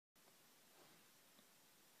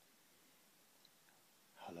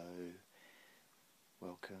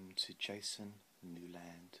welcome to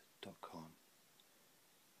jasonnewland.com.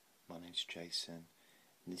 My name's Jason,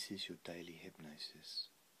 and this is your daily hypnosis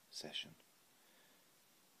session.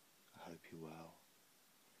 I hope you're well,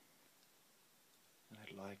 and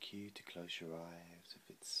I'd like you to close your eyes if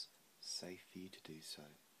it's safe for you to do so,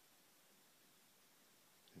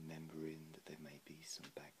 remembering that there may be some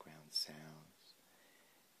background sounds,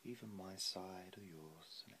 either my side or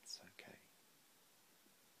yours, and it's okay.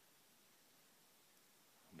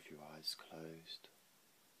 With your eyes closed,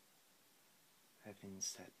 having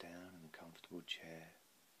sat down in a comfortable chair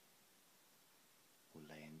or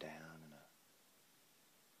laying down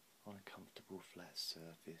on a comfortable flat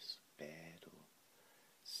surface, bed or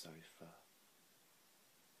sofa,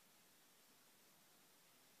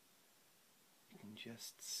 you can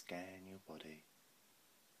just scan your body.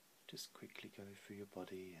 Just quickly go through your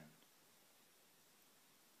body and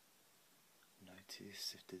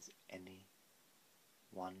notice if there's any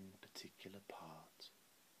one particular part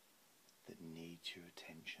that needs your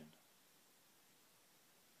attention.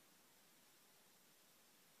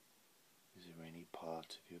 Is there any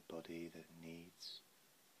part of your body that needs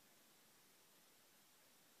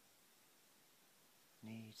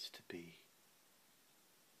to be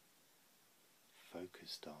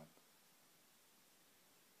focused on?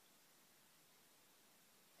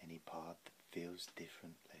 Any part that feels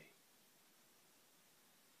differently?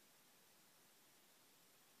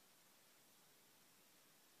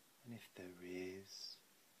 And if there is,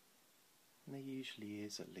 and there usually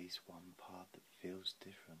is at least one part that feels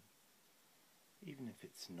different, even if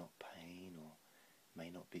it's not pain or may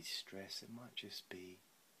not be stress, it might just be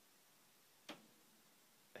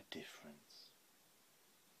a difference.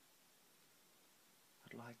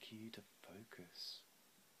 I'd like you to focus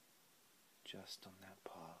just on that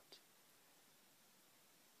part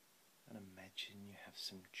and imagine you have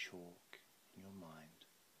some chalk in your mind.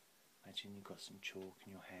 Imagine you've got some chalk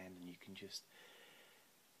in your hand and you can just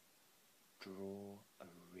draw a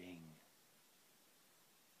ring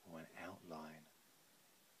or an outline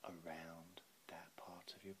around that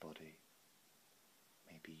part of your body.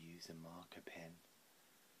 Maybe use a marker pen,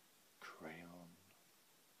 crayon,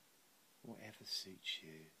 whatever suits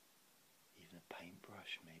you, even a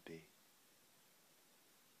paintbrush maybe.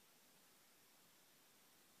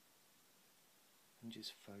 And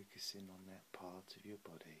just focusing on that part of your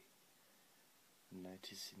body.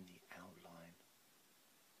 Noticing the outline.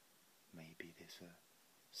 Maybe there's a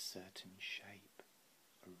certain shape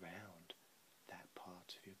around that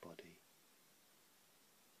part of your body.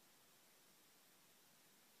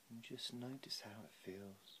 And just notice how it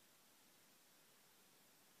feels.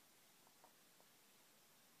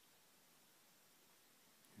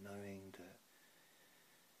 Knowing that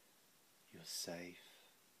you're safe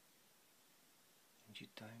and you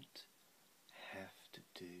don't have to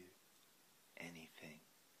do anything.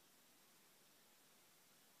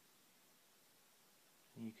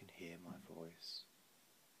 And you can hear my voice,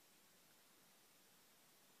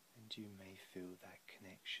 and you may feel that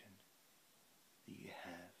connection that you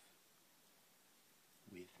have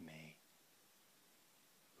with me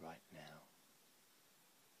right now.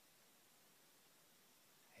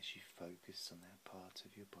 As you focus on that part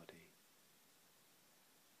of your body,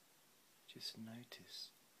 just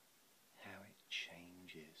notice how it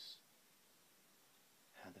changes.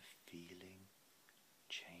 How the feeling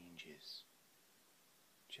changes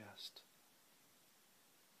just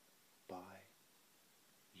by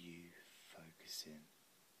you focusing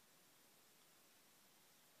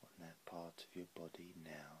on that part of your body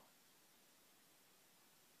now.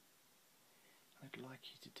 I'd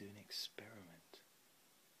like you to do an experiment.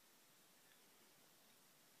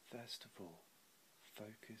 First of all,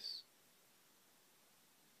 focus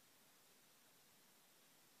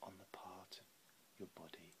on the part of your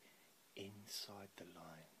body inside the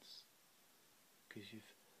lines, because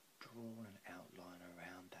you've drawn an outline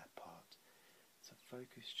around that part, so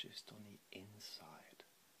focus just on the inside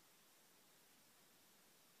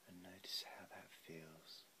and notice how that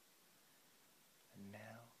feels. And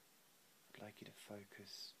now I'd like you to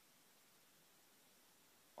focus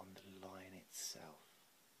on the line itself.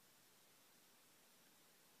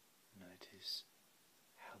 Notice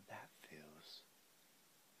how that feels.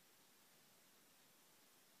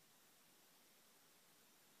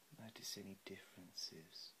 Notice any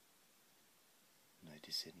differences.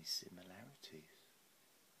 Notice any similarities.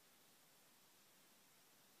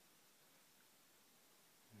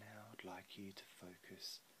 Now I'd like you to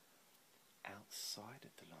focus outside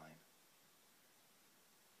of the line.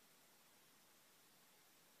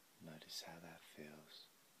 Notice how that feels.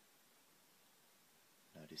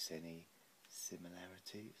 Notice any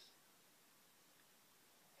similarities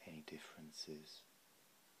any differences.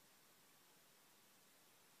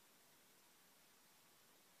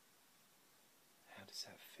 How does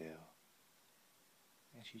that feel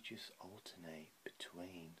as you just alternate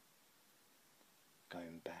between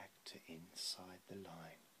going back to inside the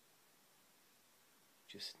line,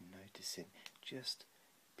 just noticing, just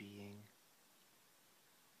being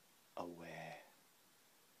aware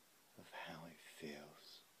of how it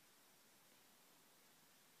feels,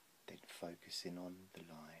 then focusing on the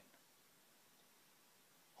line,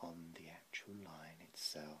 on the actual line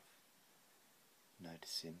itself,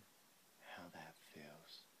 noticing how that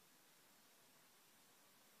feels,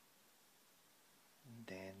 and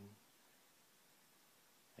then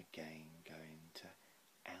again going to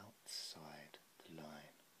outside the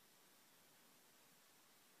line,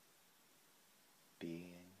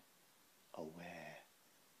 being aware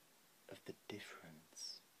of the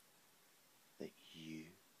difference that you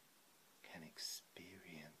can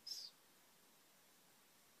experience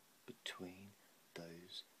between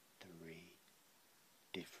those three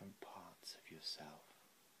different parts of yourself,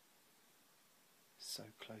 so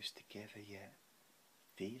close together yet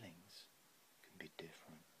feelings can be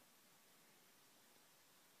different.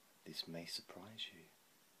 This may surprise you,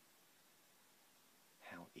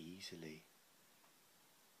 how easily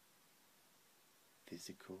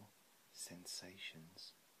physical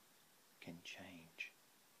sensations can change.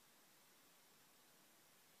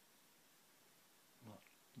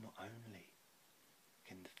 Not only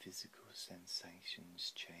can the physical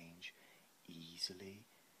sensations change easily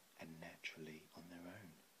and naturally on their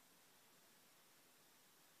own,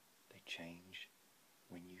 they change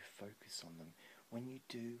when you focus on them, when you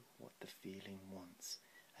do what the feeling wants,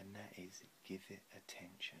 and that is give it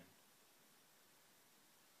attention.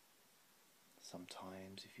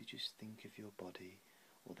 Sometimes if you just think of your body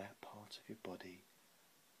or that part of your body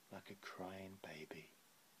like a crying baby,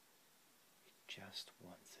 it just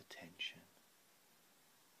wants attention.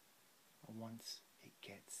 And once it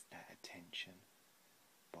gets that attention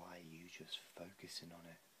by you just focusing on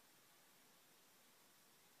it,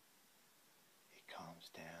 it calms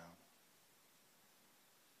down,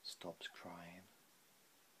 stops crying,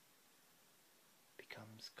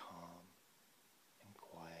 becomes calm and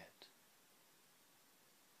quiet,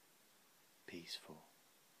 peaceful.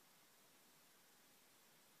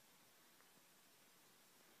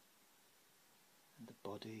 And the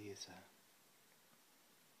body is a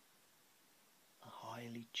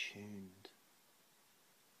highly tuned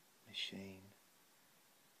machine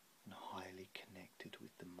and highly connected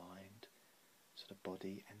with the mind, so the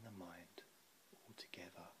body and the mind all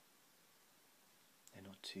together. They're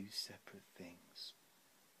not two separate things.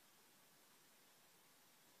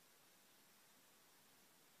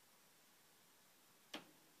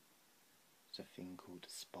 There's a thing called the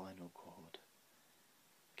spinal cord,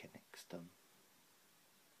 connects them.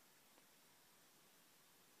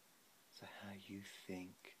 So how you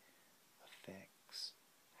think affects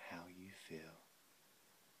how you feel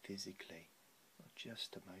physically, not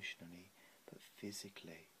just emotionally, but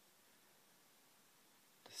physically.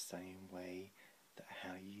 The same way that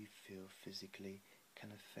how you feel physically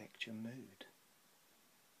can affect your mood.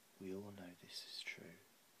 We all know this is true.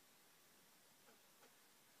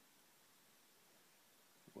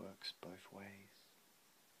 It works both ways.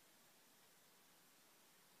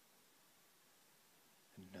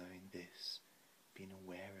 And knowing this, being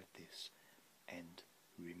aware of this, and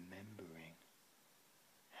remembering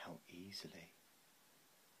how easily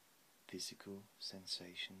physical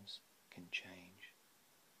sensations can change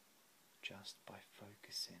just by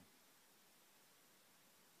focusing,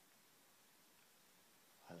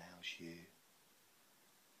 allows you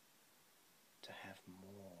to have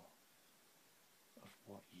more of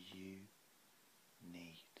what you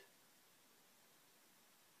need,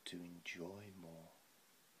 to enjoy more,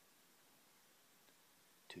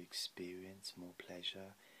 to experience more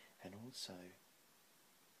pleasure, and also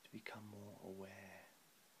to become more aware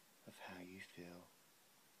of how you feel,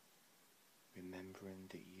 remembering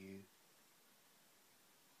that you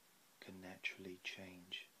can naturally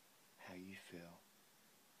change how you feel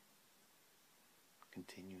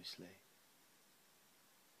continuously.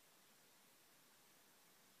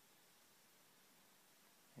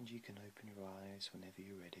 And you can open your eyes whenever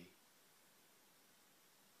you're ready,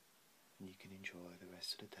 and you can enjoy the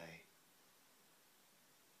rest of the day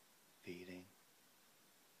feeling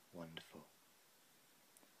wonderful.